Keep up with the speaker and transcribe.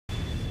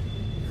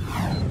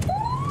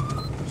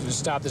just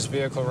stop this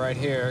vehicle right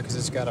here because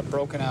it's got a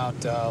broken out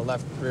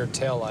left rear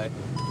tail light.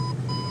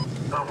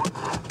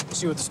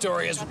 See what the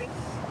story is.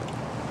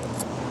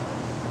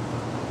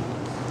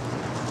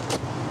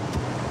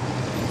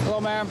 Hello,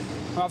 ma'am.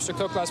 Officer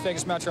Cook, Las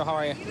Vegas Metro. How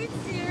are you? Are you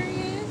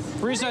serious?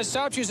 The reason I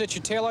stopped you is that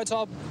your taillight's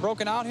all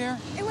broken out here.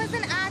 It was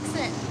an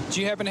accident.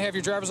 Do you happen to have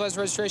your driver's license,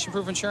 registration,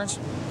 proof of insurance?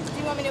 Do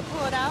you want me to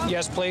pull it out?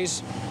 Yes,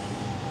 please.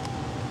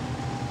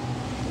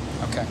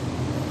 Okay.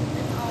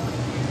 It's all in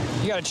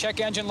here. You got a check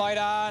engine light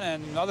on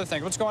and other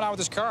things. What's going on with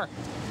this car?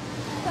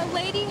 The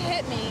lady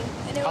hit me.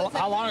 And it was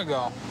How long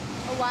ago?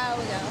 A while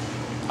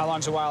ago. How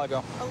long's a while ago?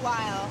 A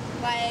while.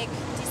 Like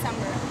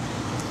December.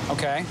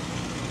 Okay.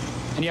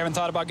 And you haven't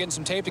thought about getting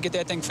some tape to get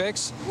that thing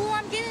fixed? Well,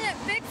 I'm getting it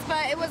fixed,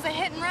 but it was a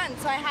hit and run,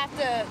 so I have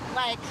to,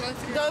 like,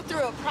 go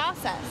through a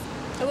process.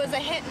 It was a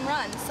hit and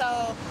run,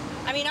 so,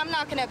 I mean, I'm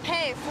not going to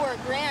pay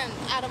 $4 grand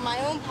out of my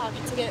own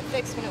pocket to get it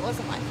fixed when it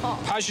wasn't my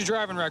fault. How's your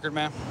driving record,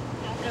 ma'am?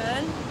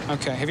 Good.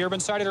 Okay. Have you ever been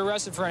cited or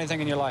arrested for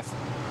anything in your life?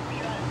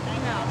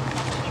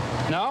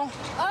 No. No?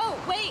 Oh,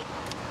 wait.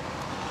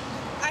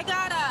 I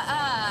got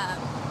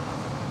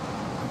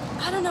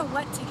I don't know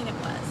what ticket it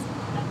was.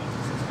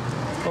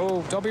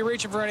 Oh, don't be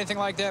reaching for anything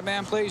like that,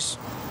 ma'am, please.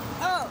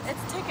 Oh,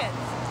 it's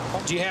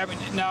tickets. Do you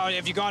have, now,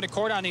 have you gone to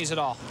court on these at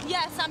all?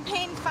 Yes, I'm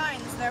paying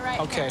fines. They're right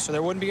Okay, here. so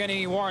there wouldn't be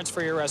any warrants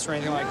for your arrest or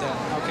anything like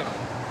that? Okay.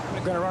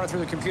 I'm going to run it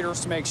through the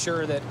computers to make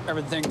sure that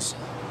everything's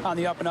on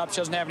the up and up. She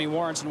doesn't have any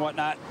warrants and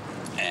whatnot.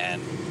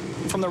 And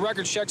from the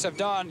record checks I've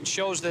done, it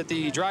shows that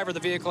the driver of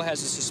the vehicle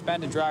has a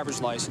suspended driver's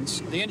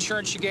license. The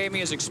insurance she gave me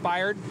is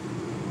expired,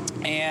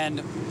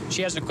 and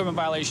she has an equipment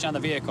violation on the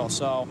vehicle.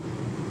 So,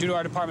 due to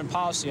our department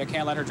policy, I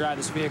can't let her drive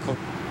this vehicle.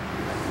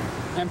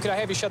 Ma'am, could I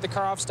have you shut the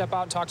car off, step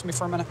out, and talk to me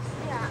for a minute?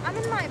 Yeah, I'm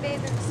in my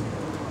bathing suit.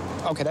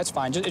 Okay, that's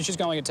fine. It's just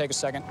going to take a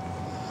second.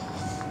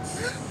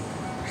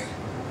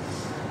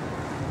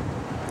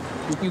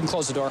 You can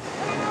close the door.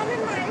 I'm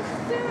in my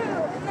suit,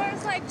 and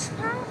there's like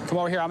traffic. Come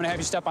over here. I'm going to have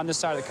you step on this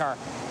side of the car.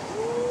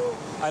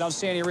 I don't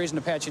see any reason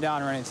to pat you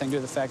down or anything due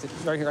to the fact that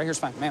right here's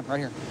fine, ma'am. Right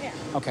here. Yeah.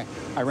 Okay.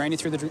 I ran you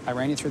through the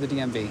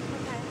DMV, Okay.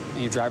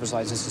 and your driver's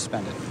license is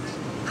suspended.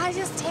 I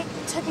just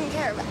taken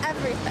care of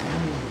everything.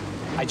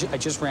 I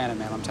just ran it,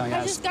 ma'am. I'm telling you.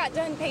 I just got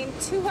done paying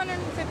 $250.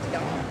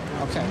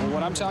 Okay. Well,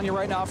 what I'm telling you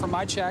right now from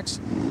my checks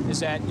is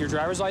that your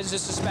driver's license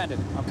is suspended.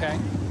 Okay.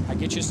 I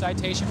get you a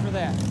citation for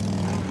that.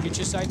 I get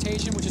you a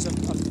citation, which is a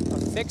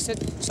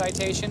fix-it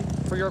citation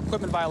for your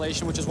equipment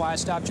violation, which is why I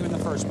stopped you in the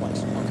first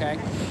place. Okay.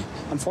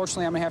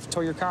 Unfortunately, I'm going to have to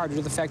tow your car due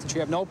to the fact that you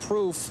have no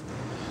proof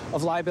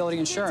of liability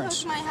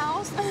insurance. You took my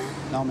house?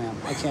 No, ma'am.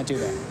 I can't do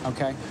that,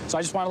 okay? So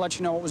I just want to let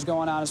you know what was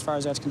going on as far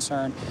as that's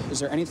concerned. Is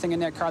there anything in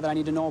that car that I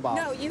need to know about?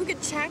 No, you could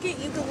check it.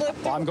 You could look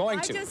through. Well, I'm going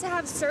to. I just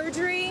have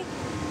surgery.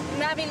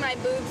 I'm having my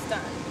boobs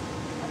done.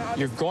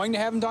 You're going to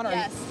have them done? Or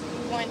Yes,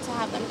 I'm going to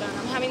have them done.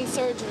 I'm having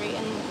surgery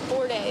in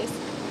 4 days.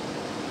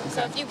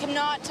 So if you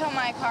cannot tow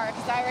my car,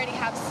 because I already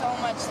have so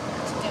much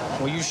to do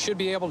with Well, you should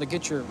be able to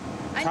get your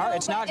I car. know,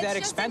 It's not but that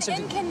it's expensive.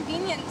 just an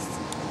inconvenience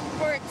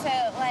for it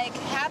to, like,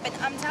 happen.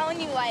 I'm telling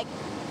you, like,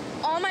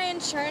 all my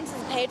insurance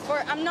is paid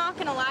for. I'm not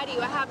going to lie to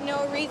you. I have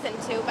no reason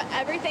to, but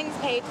everything's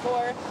paid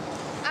for.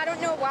 I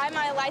don't know why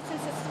my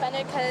license is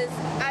suspended because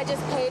I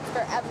just paid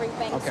for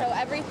everything. Okay. So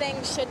everything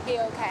should be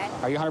okay.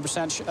 Are you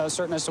 100%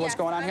 certain as to what's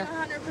going on here?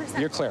 I'm 100%.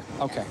 You're clear.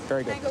 Okay,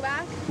 very good. Can I go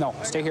back? No,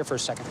 stay here for a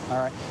second. All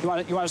right.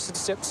 You want to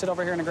sit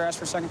over here in the grass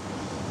for a second?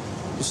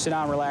 Just sit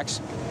down, relax.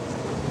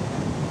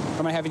 I'm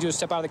going to have you do a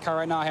step out of the car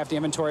right now. I have to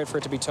inventory it for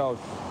it to be towed.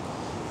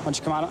 Why don't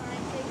you come on?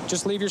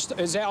 Just leave your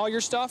is that all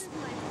your stuff?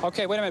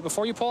 Okay, wait a minute.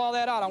 Before you pull all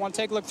that out, I want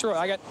to take a look through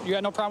it. You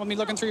got no problem with me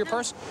looking through your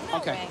purse? No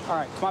Okay. way. All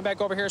right. Come on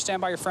back over here.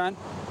 Stand by your friend.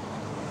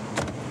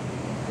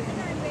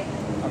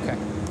 Okay.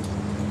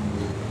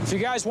 If you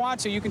guys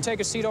want to, you can take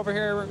a seat over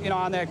here, you know,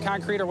 on that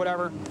concrete or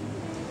whatever.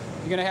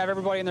 You're going to have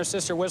everybody and their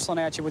sister whistling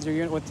at you with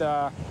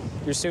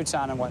your suits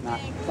on and whatnot.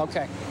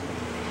 Okay.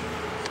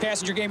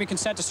 Passenger gave me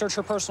consent to search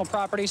her personal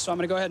property, so I'm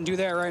going to go ahead and do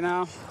that right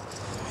now.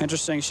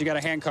 Interesting. She got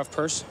a handcuff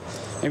purse.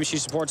 Maybe she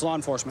supports law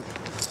enforcement.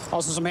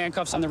 Also, some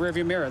handcuffs on the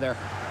rearview mirror there.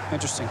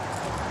 Interesting.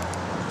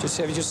 If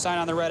you just sign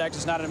on the red X,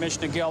 it's not an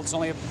admission to guilt. It's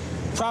only a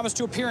promise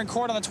to appear in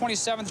court on the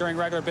 27th during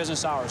regular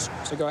business hours.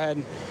 So go ahead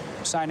and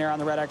sign there on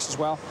the red X as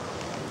well.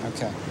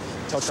 Okay.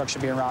 Tow truck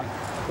should be around.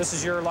 This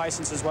is your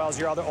license as well as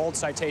your other old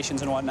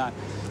citations and whatnot.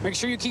 Make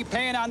sure you keep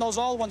paying on those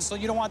old ones so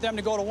you don't want them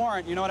to go to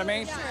warrant. You know what I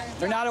mean?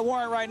 They're not a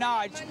warrant right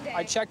now.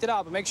 I checked it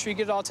out, but make sure you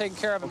get it all taken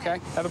care of, okay?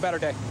 Have a better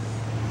day.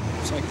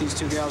 It's like these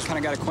two gals kind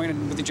of got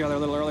acquainted with each other a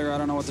little earlier. I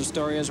don't know what the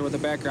story is or what the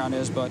background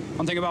is, but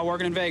one thing about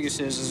working in Vegas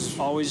is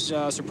always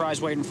a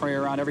surprise waiting for you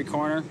around every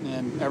corner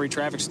and every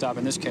traffic stop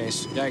in this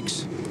case.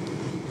 Yikes.